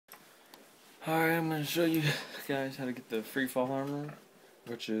Alright, I'm going to show you guys how to get the FreeFall armor,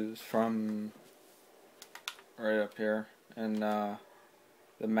 which is from right up here, and the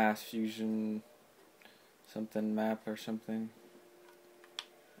mass fusion something map or something.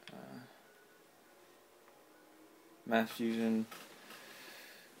 Mass fusion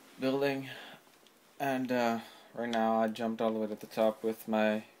building, and right now I jumped all the way to the top with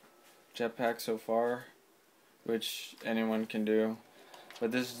my jetpack so far, which anyone can do,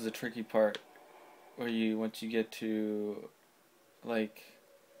 but this is the tricky part. Where once you get to like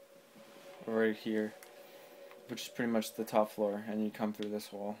right here, which is pretty much the top floor, and you come through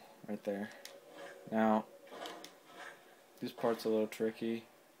this wall right there. Now this part's a little tricky.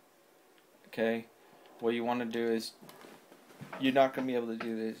 Okay, what you want to do is, you're not going to be able to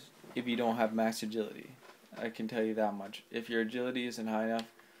do this if you don't have max agility. I can tell you that much. If your agility isn't high enough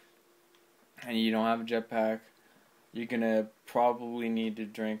and you don't have a jetpack, you're gonna probably need to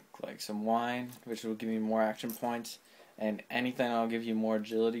drink like some wine, which will give you more action points, and anything that'll give you more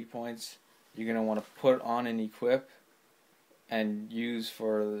agility points, you're gonna want to put on and equip and use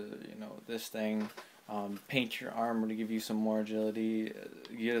for this thing. Paint your armor to give you some more agility.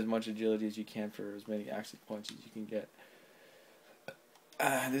 Get as much agility as you can for as many action points as you can get.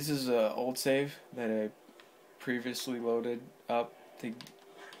 This is an old save that I previously loaded up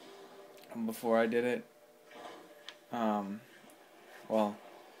before I did it. Well,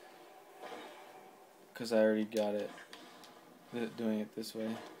 because I already got it, doing it this way.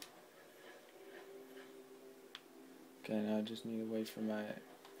 Okay, now I just need to wait for my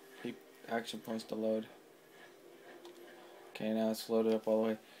action points to load. Okay, now it's loaded up all the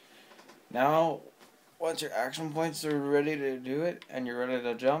way. Now, once your action points are ready to do it, and you're ready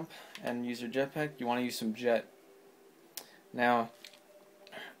to jump and use your jetpack, you want to use some jet. Now,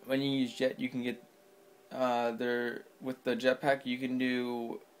 when you use jet, you can get with the jetpack, you can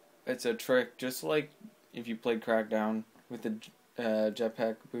do, it's a trick, just like if you played Crackdown with the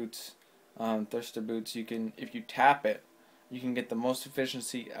jetpack boots, thruster boots. You can, if you tap it, you can get the most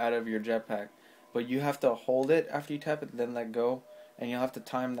efficiency out of your jetpack, but you have to hold it after you tap it, then let go, and you'll have to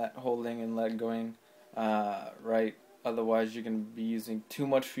time that holding and let going right. Otherwise, you're going to be using too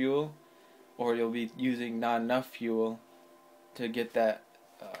much fuel, or you'll be using not enough fuel to get that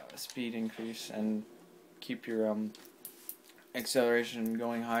speed increase and keep your acceleration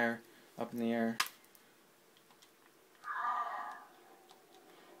going higher up in the air.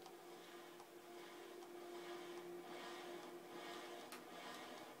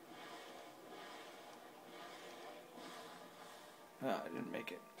 Oh, I didn't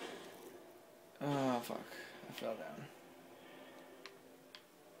make it. Oh, fuck. I fell down.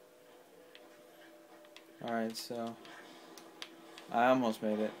 Alright, so I almost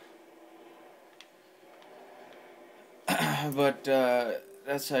made it. But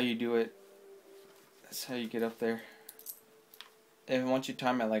that's how you do it. That's how you get up there. And once you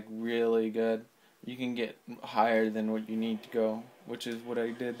time it like really good, you can get higher than what you need to go, which is what I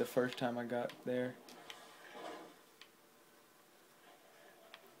did the first time I got there.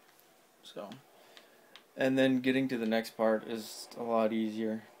 So, and then getting to the next part is a lot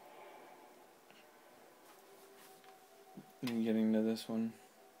easier than getting to this one.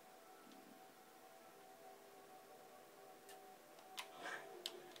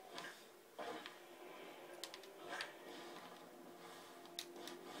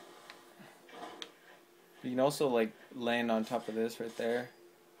 You can also like land on top of this right there,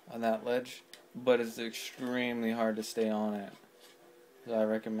 on that ledge, but it's extremely hard to stay on it. So I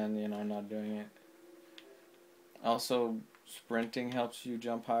recommend, not doing it. Also, sprinting helps you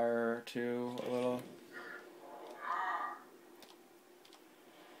jump higher too, a little.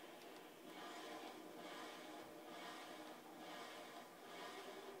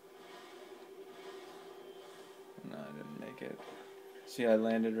 No, I didn't make it. See, I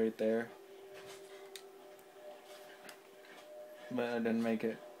landed right there, but I didn't make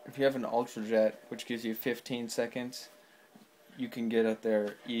it. If you have an ultra jet, which gives you 15 seconds, you can get up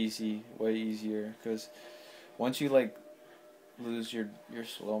there easy, way easier, because once you like lose your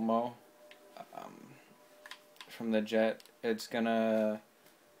slow-mo from the jet, it's gonna,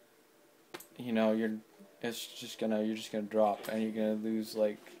 you're just gonna drop, and you're gonna lose,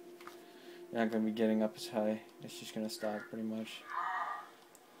 like, you're not gonna be getting up as high. It's just gonna stop pretty much.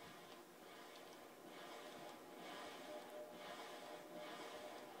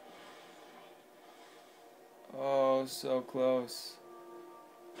 Oh, so close.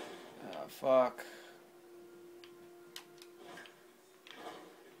 Ah, fuck.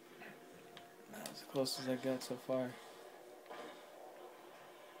 That's as close as I got so far.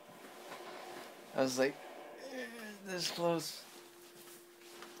 I was like, this close.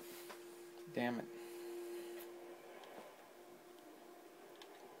 Damn it.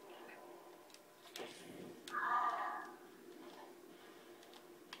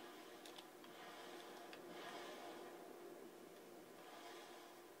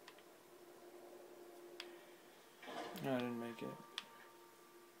 No, I didn't make it.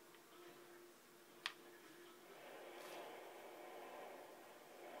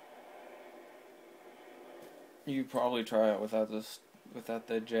 You could probably try it without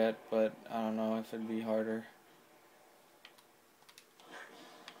the jet, but I don't know if it'd be harder.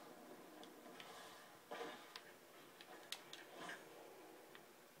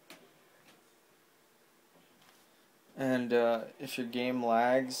 And if your game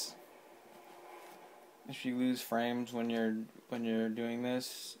lags, if you lose frames when you're doing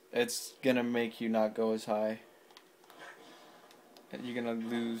this, it's gonna make you not go as high. You're gonna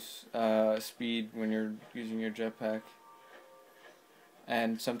lose speed when you're using your jetpack,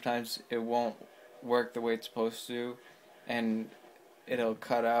 and sometimes it won't work the way it's supposed to, and it'll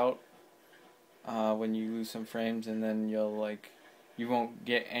cut out when you lose some frames, and then you won't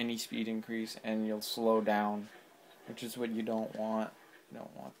get any speed increase, and you'll slow down, which is what you don't want. You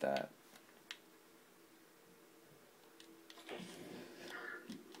don't want that.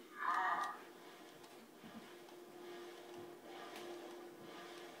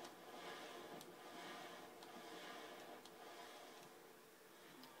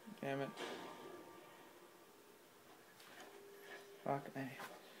 Damn it. Fuck me.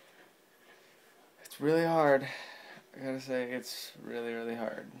 It's really hard. I gotta say, it's really, really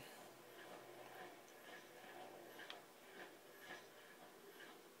hard.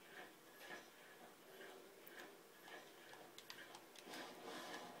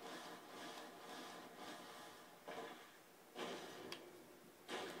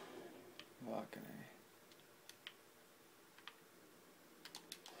 Fucking A.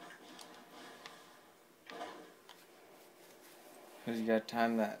 Because you gotta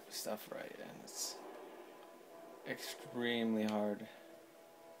time that stuff right, and it's extremely hard.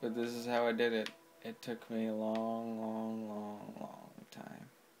 But this is how I did it. It took me a long, long, long, long time.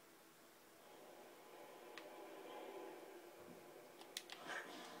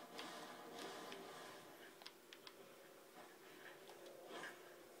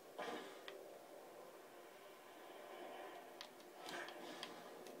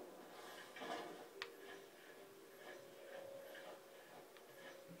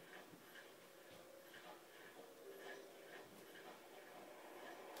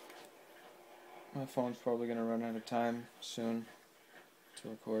 My phone's probably gonna run out of time soon to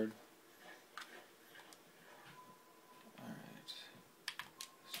record. Alright.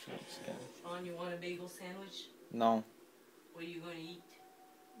 Let's try this again. Sean, you want a bagel sandwich? No. What are you going to eat?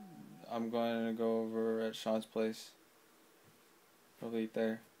 I'm going to go over at Sean's place. Probably eat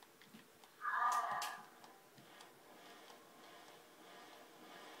there.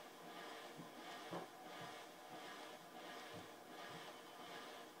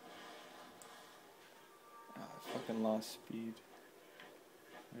 I fucking lost speed.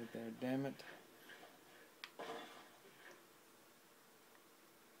 Right there, damn it.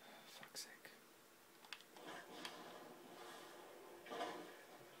 Fuck's sake.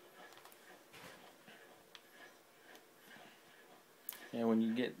 Yeah, when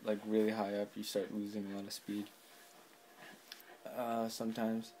you get like really high up, you start losing a lot of speed.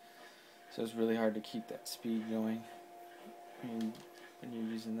 Sometimes. So it's really hard to keep that speed going when you're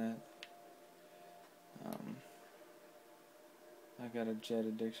using that. I got a jet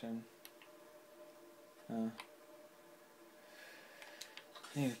addiction.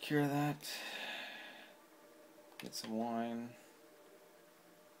 Need to cure that. Get some wine.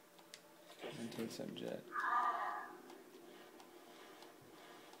 And take some jet.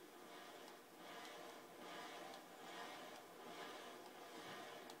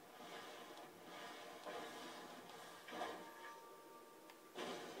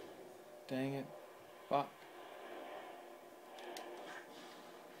 Dang it. Fuck.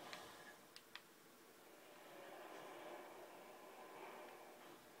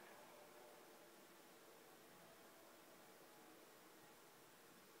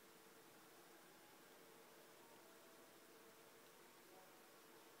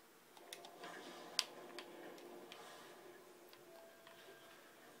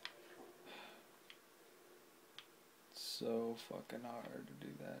 So fucking hard to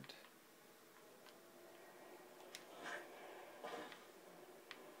do that.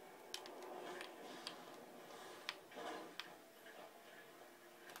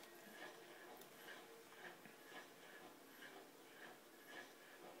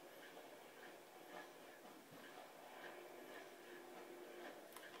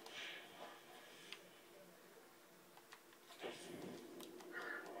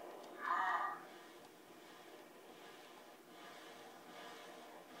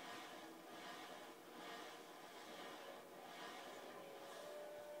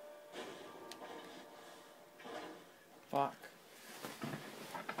 Fuck.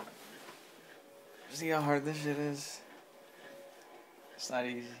 See how hard this shit is? It's not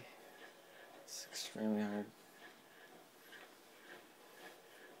easy. It's extremely hard.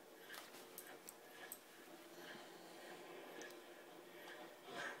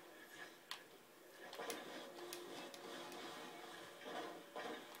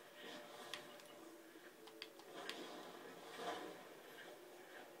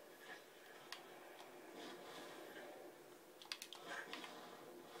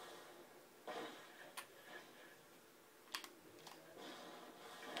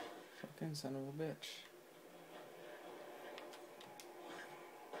 Fucking son of a bitch.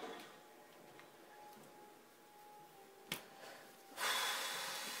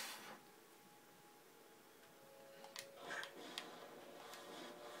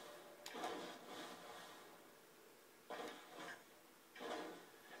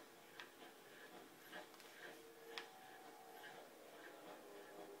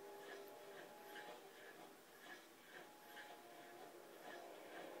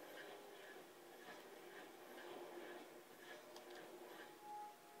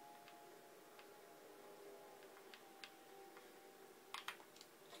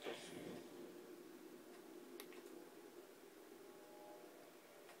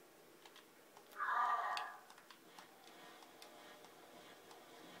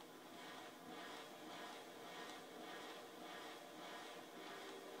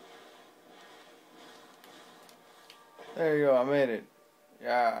 There you go, I made it.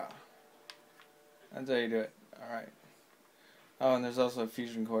 Yeah. That's how you do it. Alright. Oh, and there's also a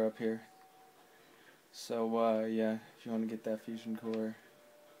fusion core up here. So, yeah, if you want to get that fusion core.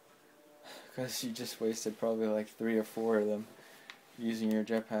 Because you just wasted probably like 3 or 4 of them using your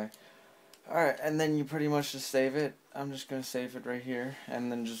jetpack. Alright, and then you pretty much just save it. I'm just going to save it right here.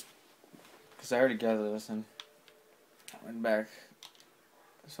 And then just, because I already gathered this and went back.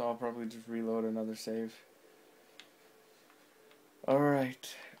 So I'll probably just reload another save.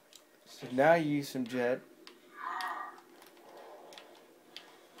 Alright. So now you use some jet.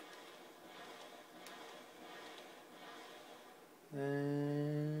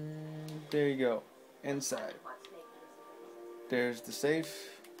 And there you go. Inside. There's the safe.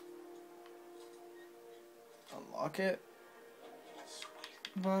 Unlock it.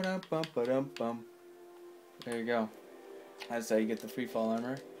 Ba-dum-bum-ba-dum-bum. There you go. That's how you get the FreeFall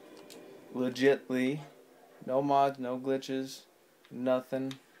armor. Legitly. No mods, no glitches,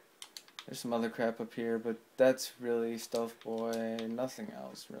 nothing. There's some other crap up here, but that's really Stealth Boy, nothing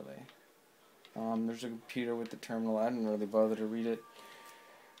else really. There's a computer with the terminal. I didn't really bother to read it.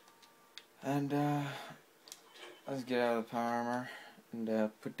 And let's get out of the power armor and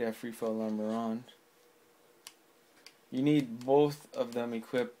put that FreeFall armor on. You need both of them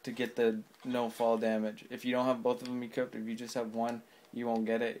equipped to get the no fall damage. If you don't have both of them equipped, if you just have one, you won't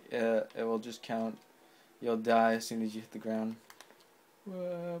get it. It will just count. You'll die as soon as you hit the ground.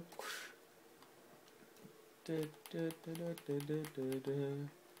 And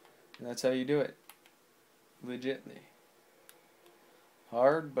that's how you do it. Legitly.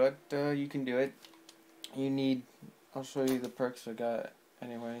 Hard, but you can do it. You need... I'll show you the perks I got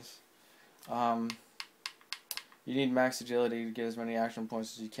anyways. You need max agility to get as many action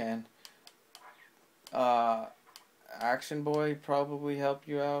points as you can. Action Boy probably help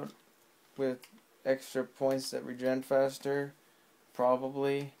you out with extra points that regen faster.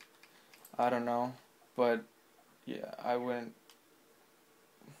 Probably. I don't know. But yeah, I wouldn't...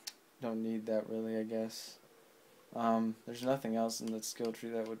 Don't need that really, I guess. There's nothing else in that skill tree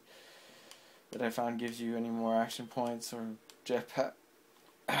that I found gives you any more action points or jetpack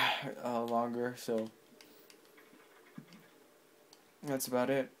longer, so that's about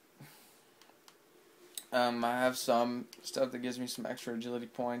it. I have some stuff that gives me some extra agility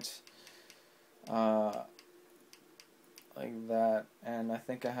points, like that, and I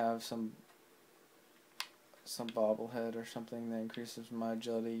think I have some bobblehead or something that increases my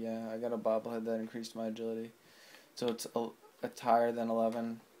agility. Yeah, I got a bobblehead that increased my agility, so it's higher than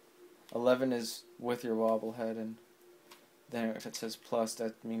 11. 11 is with your bobblehead, and then if it says plus,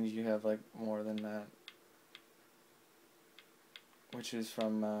 that means you have like more than that, which is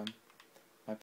from